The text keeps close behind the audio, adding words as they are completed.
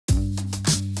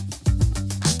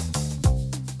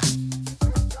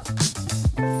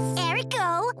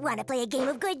Want to play a game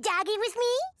of good doggy with me?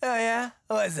 Oh, yeah?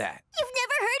 What's that? You've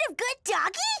never heard of good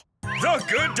doggy? The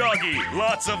Good Doggy!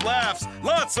 Lots of laughs,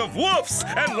 lots of woofs,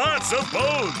 and lots of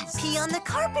bones! Pee on the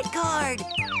carpet card!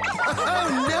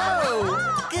 Oh,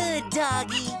 no! Good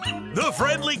doggy! The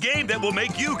friendly game that will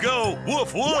make you go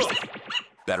woof woof!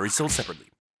 Battery sold separately.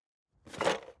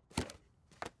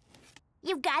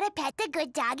 You've got to pet the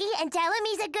good doggy and tell him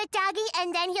he's a good doggy,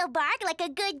 and then he'll bark like a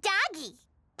good doggy.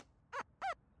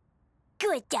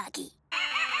 Good doggy.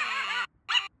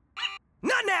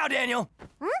 Not now, Daniel!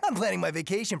 I'm planning my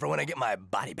vacation for when I get my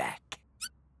body back.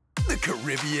 The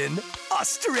Caribbean,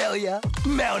 Australia,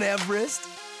 Mount Everest,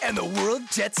 and the World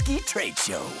Jet Ski Trade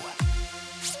Show.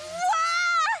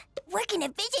 Wow! We're gonna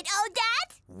visit all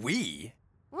that? We?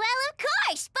 Well, of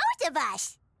course, both of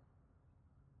us.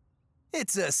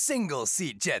 It's a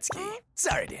single-seat jet ski.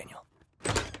 Sorry, Daniel.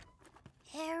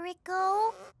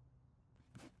 Erico?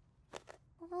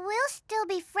 We'll still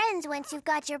be friends once you've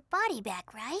got your body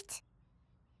back, right?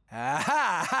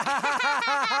 Ah,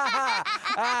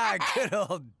 good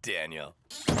old Daniel.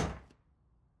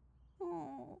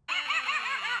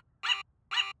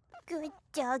 Good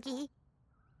doggy.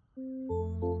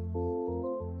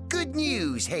 Good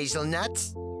news,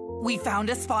 hazelnuts. We found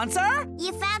a sponsor?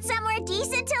 You found somewhere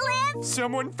decent to live?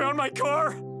 Someone found my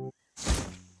car?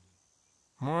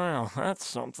 Wow, that's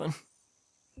something.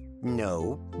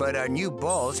 No, but our new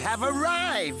balls have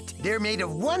arrived. They're made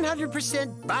of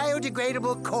 100%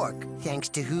 biodegradable cork. Thanks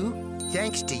to who?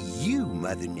 Thanks to you,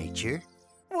 Mother Nature.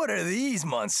 What are these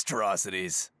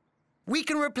monstrosities? We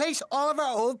can replace all of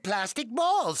our old plastic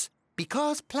balls.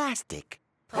 Because plastic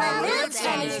Pollutes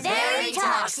and is very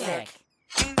toxic.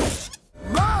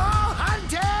 Ball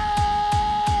hunting!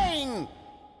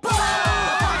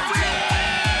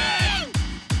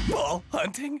 Ball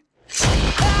hunting?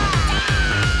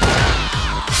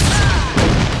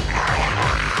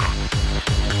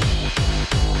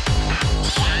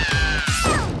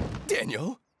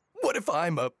 Daniel, what if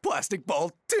I'm a plastic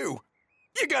ball too?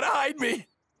 You gotta hide me!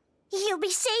 You'll be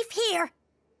safe here.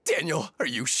 Daniel, are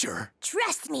you sure?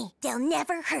 Trust me, they'll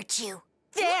never hurt you.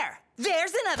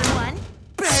 There's another one.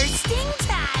 Bursting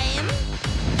time!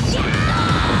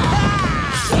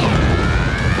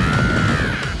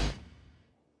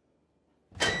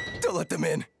 Don't let them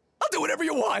in. I'll do whatever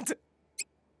you want.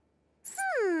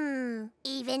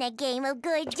 Even a game of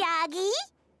good doggy?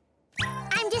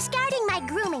 I'm discarding my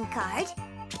grooming card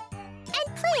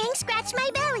and playing Scratch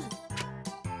My Belly.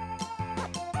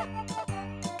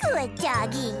 Good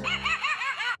doggy.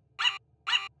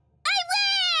 I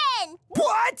win!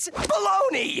 What?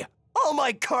 Baloney! All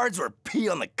my cards were pee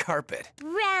on the carpet.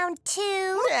 Round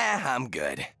 2. Nah, I'm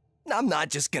good. I'm not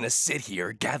just gonna sit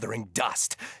here gathering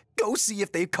dust. Go see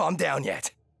if they've calmed down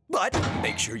yet. But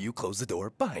make sure you close the door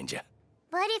behind you.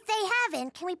 But if they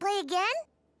haven't, can we play again?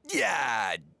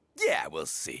 Yeah, we'll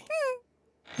see.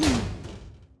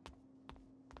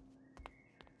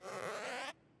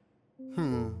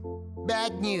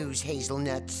 Bad news,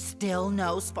 hazelnuts. Still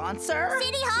no sponsor?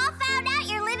 City Hall found out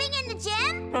you're living in the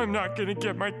gym? I'm not gonna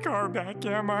get my car back,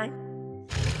 am I?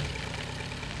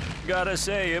 Gotta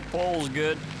say, it pulls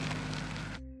good.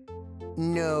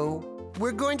 No,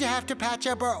 we're going to have to patch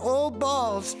up our old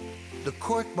balls. The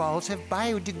cork balls have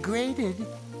biodegraded.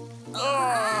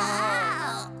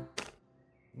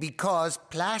 Because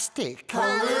plastic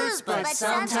Pollutes, but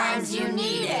sometimes you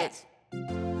need it.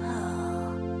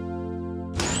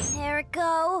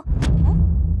 Erico?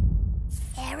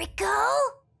 Erico?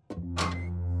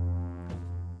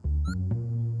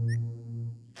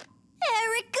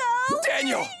 Erico?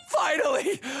 Daniel,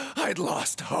 finally! I'd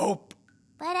lost hope.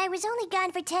 But I was only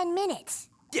gone for 10 minutes.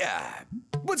 Yeah,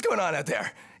 what's going on out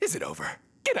there? Is it over?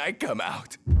 Can I come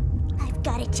out? I've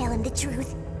got to tell him the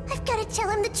truth. I've got to tell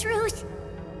him the truth.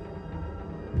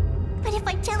 But if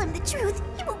I tell him the truth,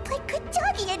 he won't play good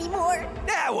doggy anymore.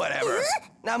 Whatever.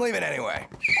 I'm leaving anyway.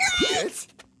 What?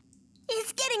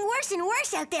 It's getting worse and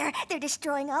worse out there. They're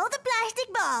destroying all the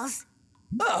plastic balls.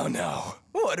 Oh no,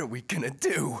 what are we gonna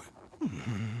do?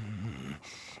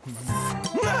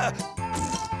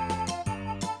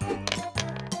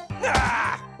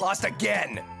 Lost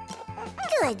again.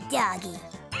 Good doggy.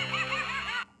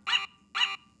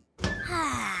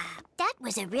 That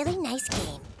was a really nice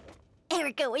game.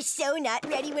 Erico was so not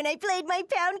ready when I played my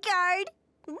pound card.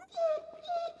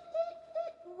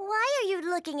 Why are you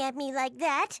looking at me like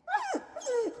that?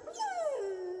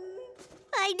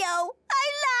 I know, I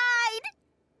lied.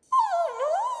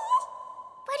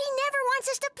 But he never wants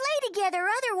us to play together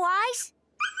otherwise.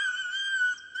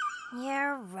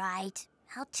 You're right.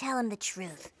 I'll tell him the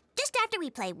truth. Just after we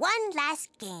play one last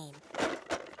game.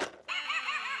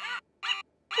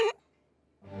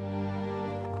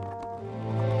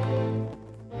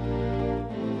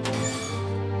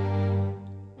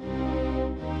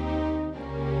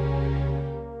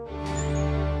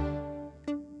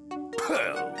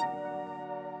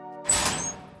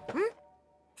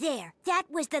 There, that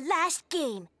was the last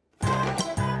game.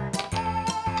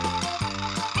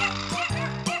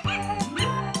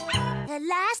 The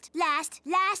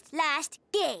last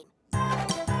game.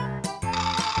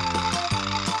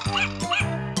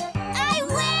 I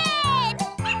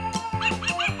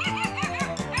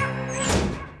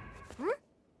win!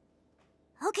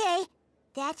 Okay,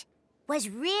 that was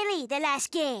really the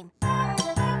last game.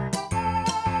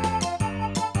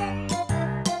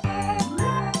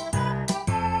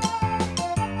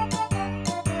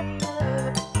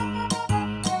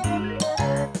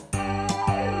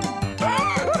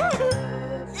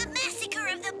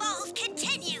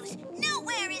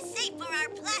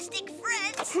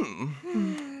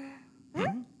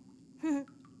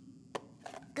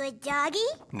 Good doggy?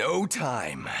 No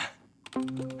time.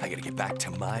 I gotta get back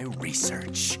to my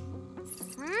research.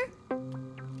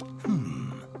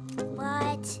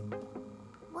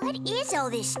 What is all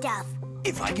this stuff?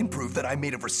 If I can prove that I'm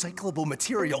made of recyclable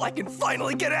material, I can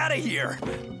finally get out of here.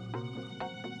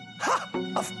 Ha!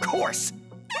 Of course!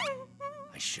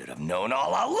 I should have known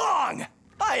all along!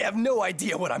 I have no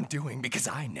idea what I'm doing because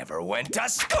I never went to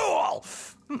school!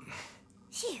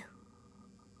 Phew.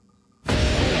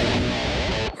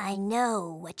 I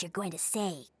know what you're going to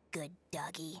say, good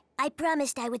doggy. I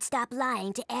promised I would stop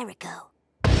lying to Erico.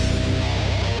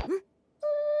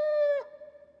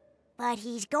 But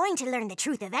he's going to learn the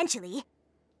truth eventually.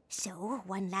 So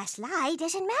one last lie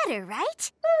doesn't matter,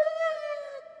 right?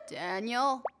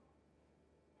 Daniel?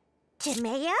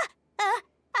 Jamea?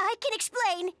 I can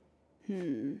explain.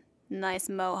 Nice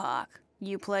mohawk.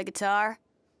 You play guitar?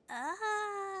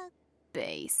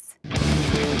 Bass.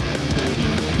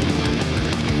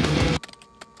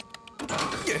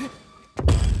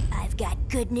 I've got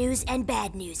good news and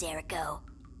bad news, Erico.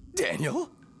 Daniel,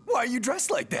 why are you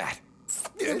dressed like that?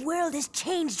 The world has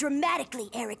changed dramatically,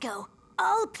 Erico.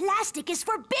 All plastic is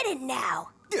forbidden now.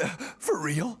 For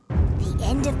real? The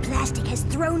end of plastic has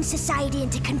thrown society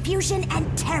into confusion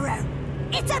and terror.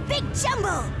 It's a big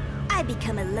jumble! I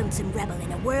become a lonesome rebel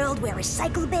in a world where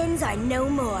recycle bins are no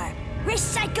more.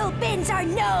 Recycle bins are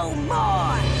no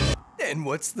more! And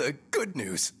what's the good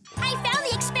news? I found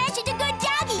the expansion to Good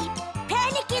Doggy!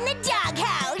 Panic in the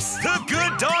Doghouse! The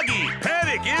Good Doggy!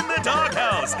 Panic in the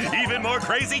Doghouse! Even more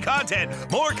crazy content,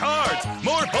 more cards,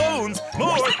 more bones,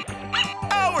 more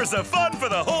hours of fun for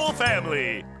the whole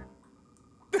family!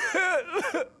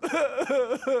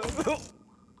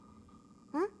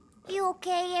 You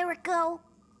okay, Erico?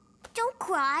 Don't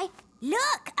cry.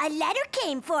 Look, a letter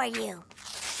came for you.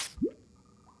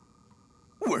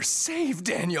 We're saved,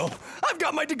 Daniel! I've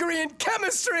got my degree in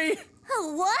chemistry!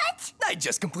 What? I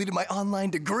just completed my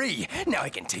online degree. Now I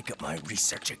can take up my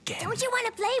research again. Don't you want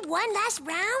to play one last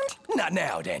round? Not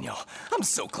now, Daniel. I'm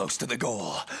so close to the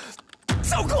goal.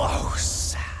 So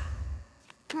close!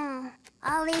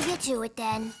 I'll leave you to it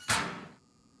then.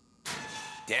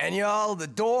 Daniel, the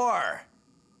door!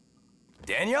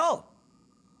 Daniel?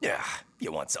 Yeah,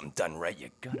 you want something done right, you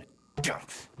gotta jump.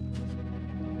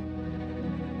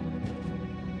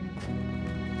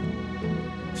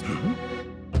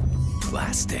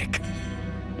 Plastic.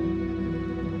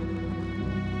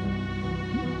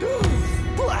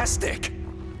 Plastic!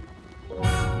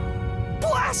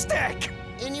 Plastic!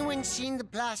 Anyone seen the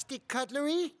plastic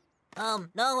cutlery?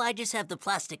 No, I just have the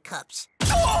plastic cups.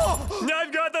 Oh!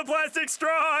 I've got the plastic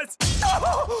straws!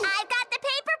 Oh! I've got the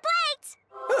paper plates!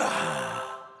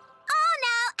 Oh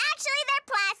no, actually they're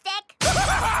plastic!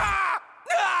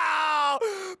 No!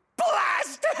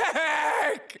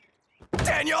 Plastic!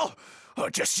 Daniel! Oh,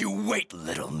 just you wait,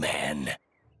 little man.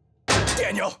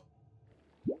 Daniel!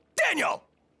 Daniel!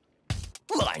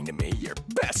 Lying to me, your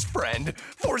best friend,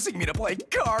 forcing me to play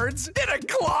cards in a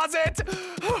closet,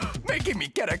 making me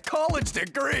get a college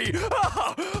degree.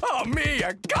 Oh, me,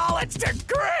 a college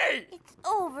degree! It's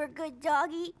over, Good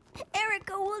Doggy.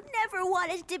 Erico will never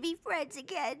want us to be friends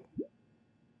again.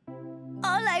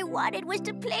 All I wanted was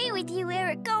to play with you,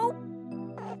 Erico.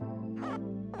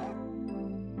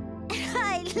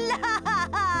 I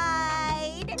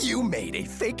lied! You made a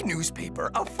fake newspaper,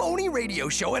 a phony radio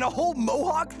show, and a whole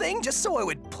mohawk thing just so I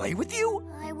would play with you?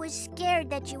 I was scared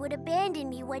that you would abandon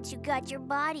me once you got your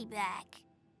body back.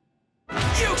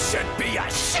 You should be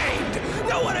ashamed!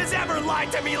 No one has ever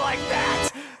lied to me like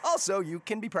that! Also, you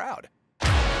can be proud.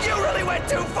 You really went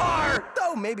too far!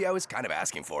 Though maybe I was kind of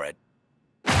asking for it.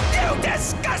 You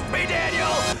disgust me,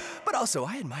 Daniel! But also,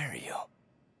 I admire you.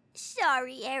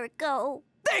 Sorry, Erico.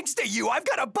 Thanks to you, I've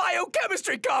got a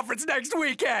biochemistry conference next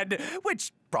weekend,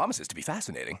 which promises to be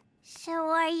fascinating. So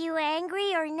are you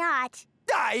angry or not?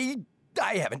 I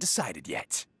haven't decided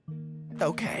yet.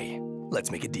 Okay,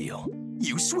 let's make a deal.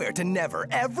 You swear to never,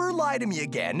 ever lie to me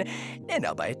again, and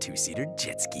I'll buy a 2-seater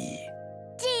jet ski.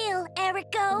 Deal,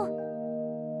 Erico.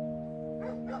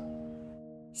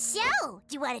 So,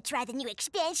 do you want to try the new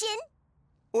expansion?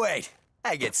 Wait,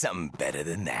 I get something better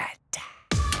than that.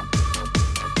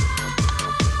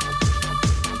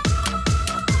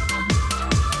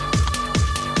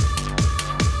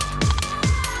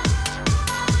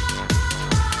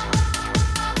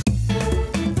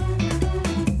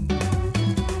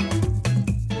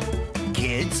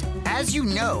 Kids, as you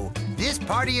know, this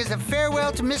party is a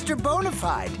farewell to Mr.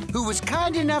 Bonafide, who was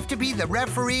kind enough to be the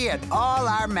referee at all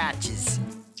our matches.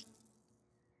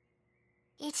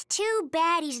 It's too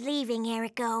bad he's leaving,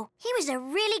 Erico. He was a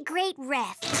really great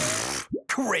ref.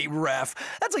 Great ref.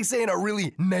 That's like saying a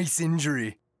really nice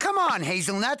injury. Come on,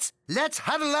 hazelnuts. Let's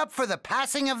huddle up for the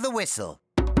passing of the whistle.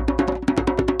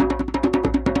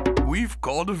 We've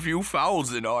called a few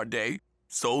fouls in our day.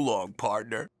 So long,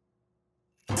 partner.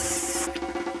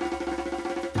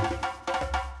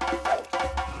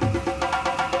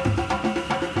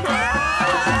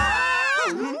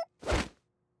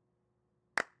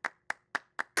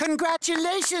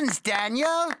 Congratulations,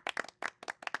 Daniel.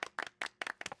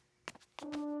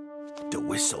 The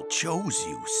whistle chose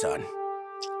you, son.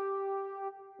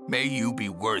 May you be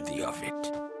worthy of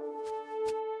it.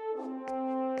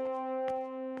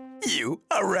 You,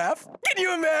 a ref? Can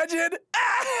you imagine?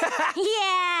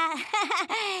 Yeah,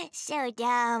 so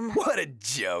dumb. What a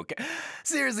joke.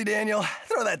 Seriously, Daniel,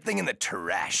 throw that thing in the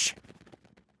trash.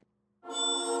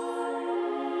 Whoa!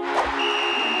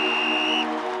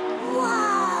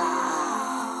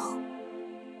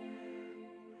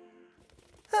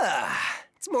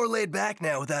 It's more laid back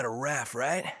now without a ref,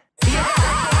 right? This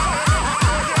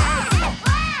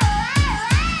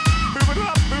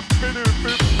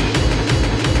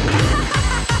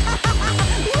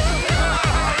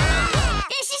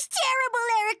is terrible,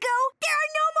 Erico. There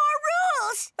are no more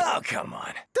rules. Oh, come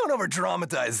on. Don't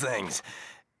over-dramatize things.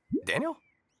 Daniel?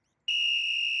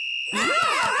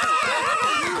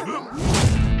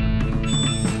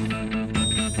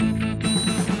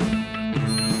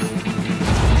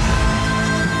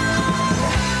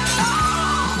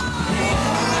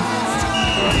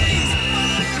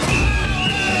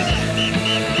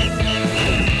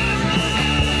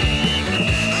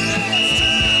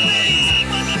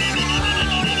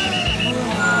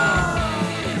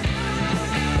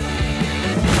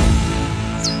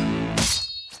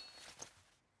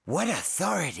 What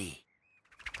authority.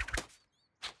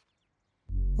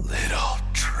 Little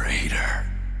traitor.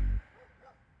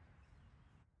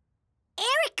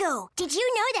 Erico, did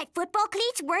you know that football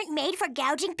cleats weren't made for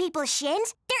gouging people's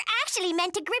shins? They're actually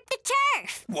meant to grip the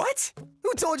turf. What?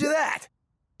 Who told you that?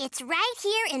 It's right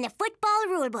here in the football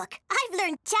rulebook. I've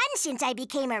learned tons since I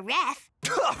became a ref.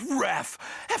 Ref,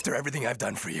 after everything I've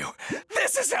done for you,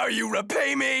 this is how you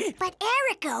repay me? But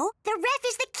Erico, the ref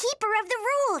is the keeper of the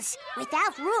rules.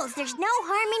 Without rules, there's no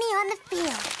harmony on the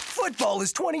field. Football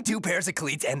is 22 pairs of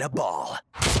cleats and a ball.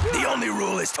 The only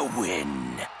rule is to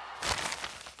win.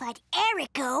 But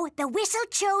Erico, the whistle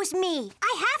chose me.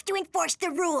 I have to enforce the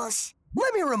rules.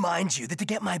 Let me remind you that to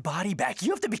get my body back,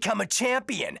 you have to become a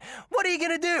champion. What are you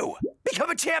gonna do? Become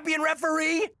a champion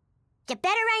referee? The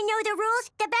better I know the rules,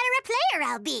 the better a player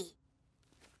I'll be.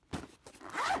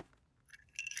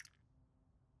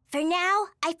 For now,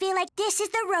 I feel like this is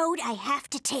the road I have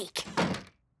to take.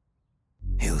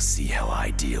 He'll see how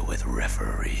I deal with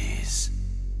referees.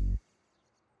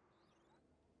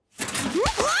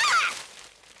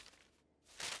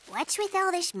 What's with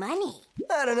all this money?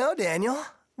 I don't know, Daniel.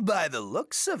 By the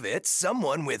looks of it,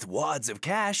 someone with wads of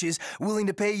cash is willing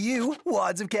to pay you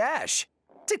wads of cash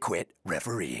to quit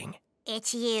refereeing.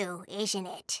 It's you, isn't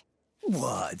it?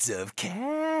 Wads of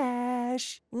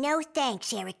cash. No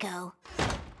thanks, Erico.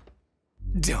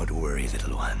 Don't worry,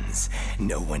 little ones.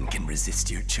 No one can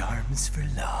resist your charms for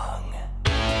long.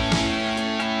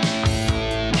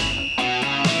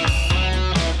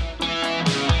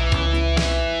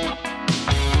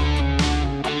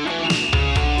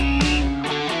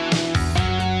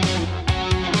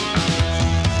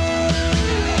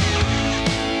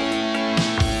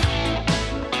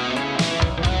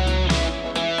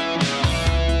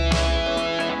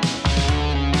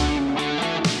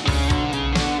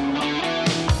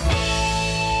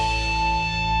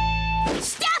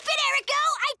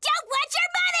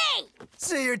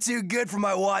 You're too good for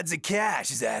my wads of cash,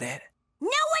 is that it? No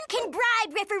one can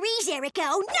bribe referees,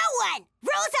 Erico. No one!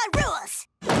 Rules are rules!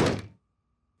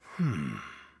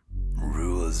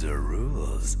 Rules are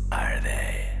rules, are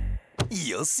they?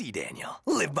 You'll see, Daniel.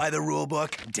 Live by the rule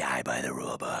book, die by the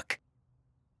rule book.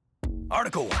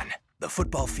 Article 1. The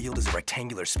football field is a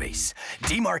rectangular space,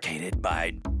 demarcated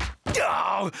by...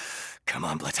 Oh! Come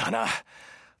on, Platana.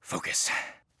 Focus.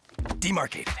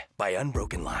 Demarcated by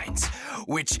unbroken lines,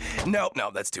 which... No,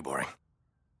 that's too boring.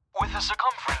 With a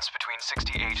circumference between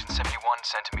 68 and 71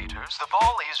 centimeters, the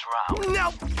ball is round.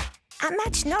 No! A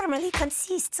match normally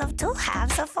consists of 2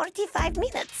 halves of 45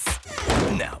 minutes.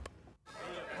 No.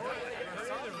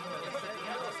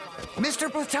 Mr.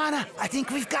 Platana, I think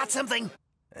we've got something.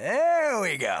 There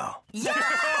we go. Yeah!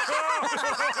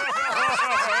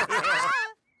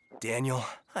 Daniel,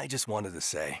 I just wanted to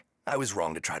say, I was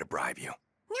wrong to try to bribe you.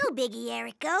 No biggie,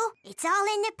 Erico. It's all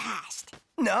in the past.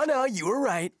 No, you were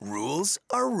right. Rules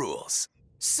are rules.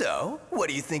 So, what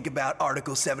do you think about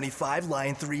Article 75,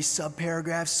 Line 3,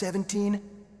 Subparagraph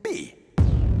 17B?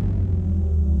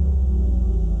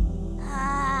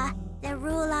 The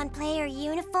rule on player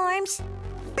uniforms?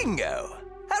 Bingo!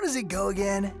 How does it go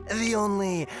again? The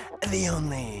only The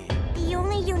only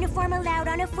uniform allowed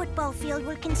on a football field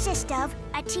will consist of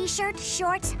a t-shirt,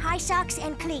 shorts, high socks,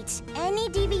 and cleats. Any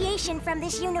deviation from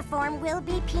this uniform will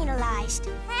be penalized.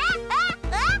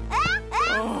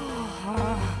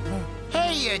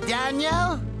 Hey,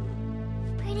 Daniel.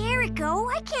 But Erico,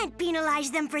 I can't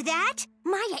penalize them for that.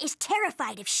 Maya is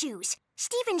terrified of shoes.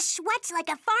 Steven sweats like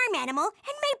a farm animal,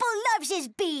 and Maple loves his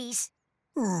bees.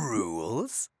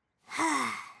 rules.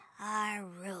 Our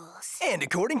rules. And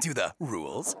according to the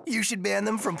rules, you should ban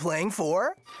them from playing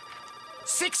for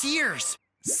 6 years.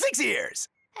 6 years.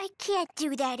 I can't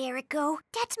do that, Erico.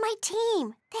 That's my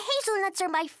team. The Hazelnuts are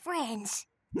my friends.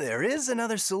 There is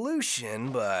another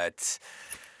solution, but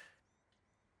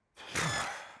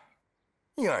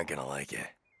you aren't gonna like it.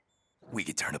 We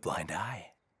could turn a blind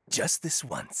eye. Just this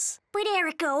once. But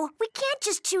Erico, we can't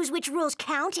just choose which rules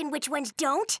count and which ones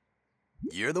don't.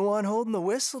 You're the one holding the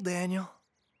whistle, Daniel.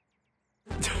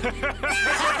 I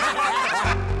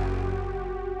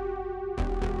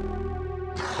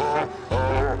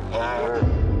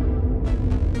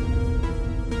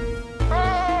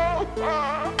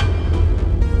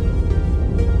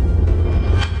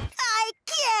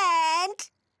can't.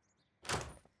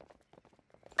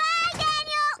 Bye,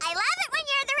 Daniel. I love it when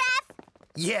you're the ref.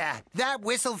 Yeah, that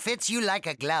whistle fits you like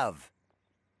a glove.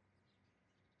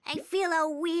 I feel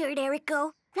all weird,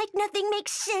 Erico. Like nothing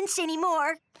makes sense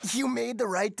anymore. You made the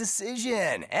right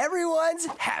decision. Everyone's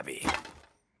happy.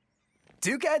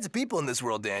 Two kinds of people in this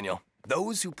world, Daniel.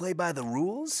 Those who play by the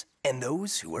rules and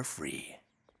those who are free.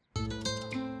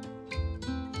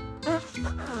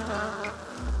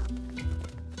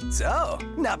 So,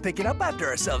 not picking up after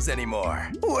ourselves anymore.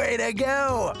 Way to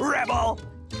go, rebel!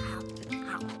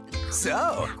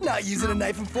 So, not using a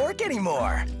knife and fork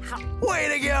anymore. Way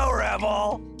to go,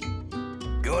 rebel!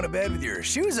 Going to bed with your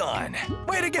shoes on.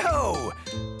 Way to go,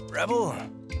 rebel!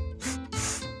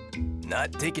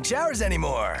 Not taking showers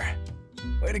anymore.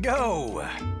 Way to go,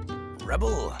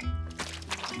 rebel!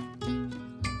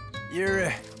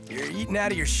 You're eating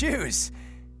out of your shoes.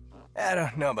 I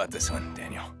don't know about this one,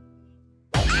 Daniel.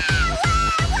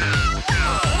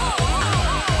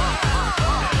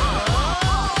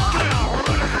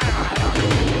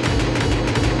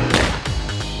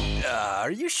 Are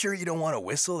you sure you don't want to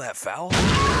whistle that foul?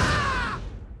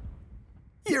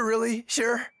 You're really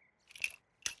sure?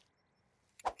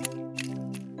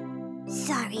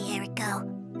 Sorry, Erico.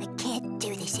 I can't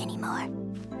do this anymore.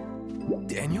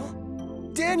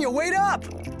 Daniel? Daniel, wait up!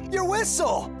 Your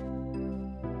whistle!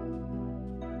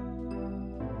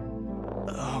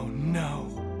 Oh no.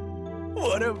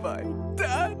 What have I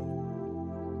done?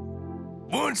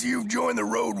 Once you've joined the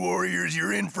Road Warriors,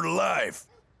 you're in for life.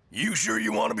 You sure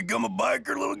you want to become a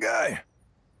biker, little guy?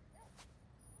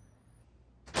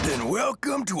 Then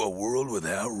welcome to a world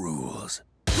without rules.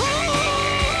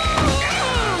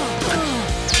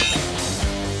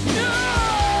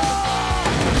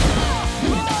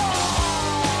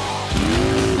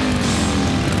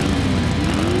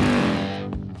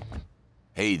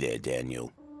 Hey there,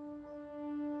 Daniel.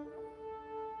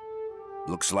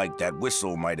 Looks like that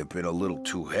whistle might have been a little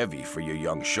too heavy for your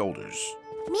young shoulders.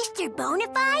 Mr.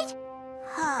 Bonafide?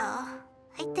 Oh,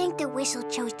 I think the whistle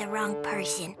chose the wrong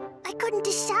person. I couldn't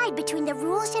decide between the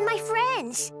rules and my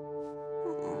friends.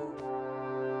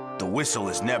 The whistle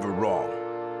is never wrong,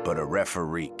 but a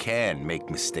referee can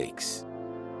make mistakes.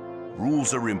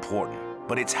 Rules are important,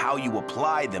 but it's how you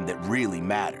apply them that really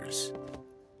matters.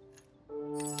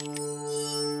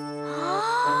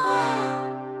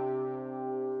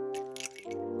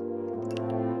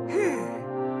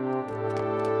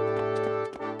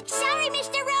 Sorry,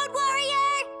 Mr. Road Warrior!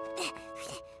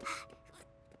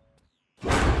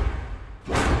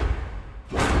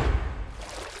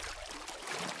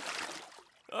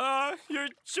 You're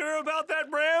Sure about that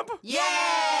ramp?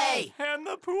 Yay! And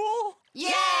the pool?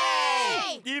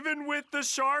 Yay! Even with the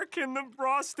shark and the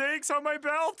raw steaks on my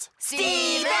belt?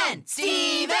 Steven!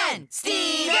 Steven!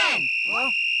 Steven!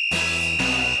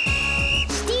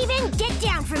 Steven, get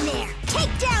down from there. Take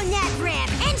down that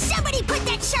ramp, and somebody put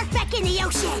that shark back in the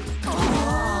ocean.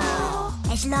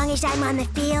 As long as I'm on the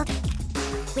field,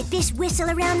 with this whistle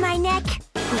around my neck,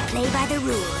 we play by the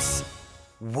rules.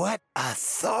 What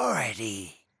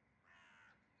authority!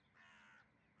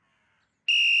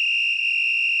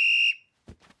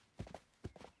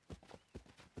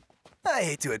 I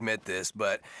hate to admit this,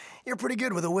 but you're pretty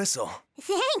good with a whistle.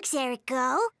 Thanks,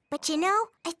 Erico. But you know,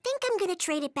 I think I'm gonna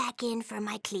trade it back in for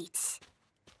my cleats.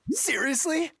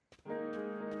 Seriously?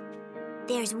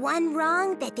 There's one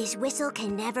wrong that this whistle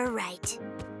can never right.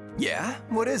 Yeah?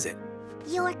 What is it?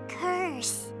 Your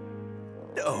curse.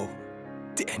 Oh,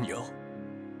 Daniel.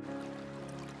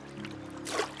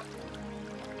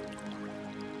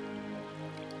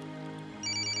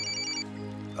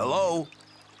 Hello?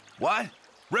 What?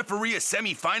 Referee a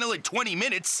semifinal in 20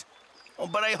 minutes? Oh,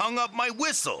 but I hung up my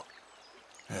whistle.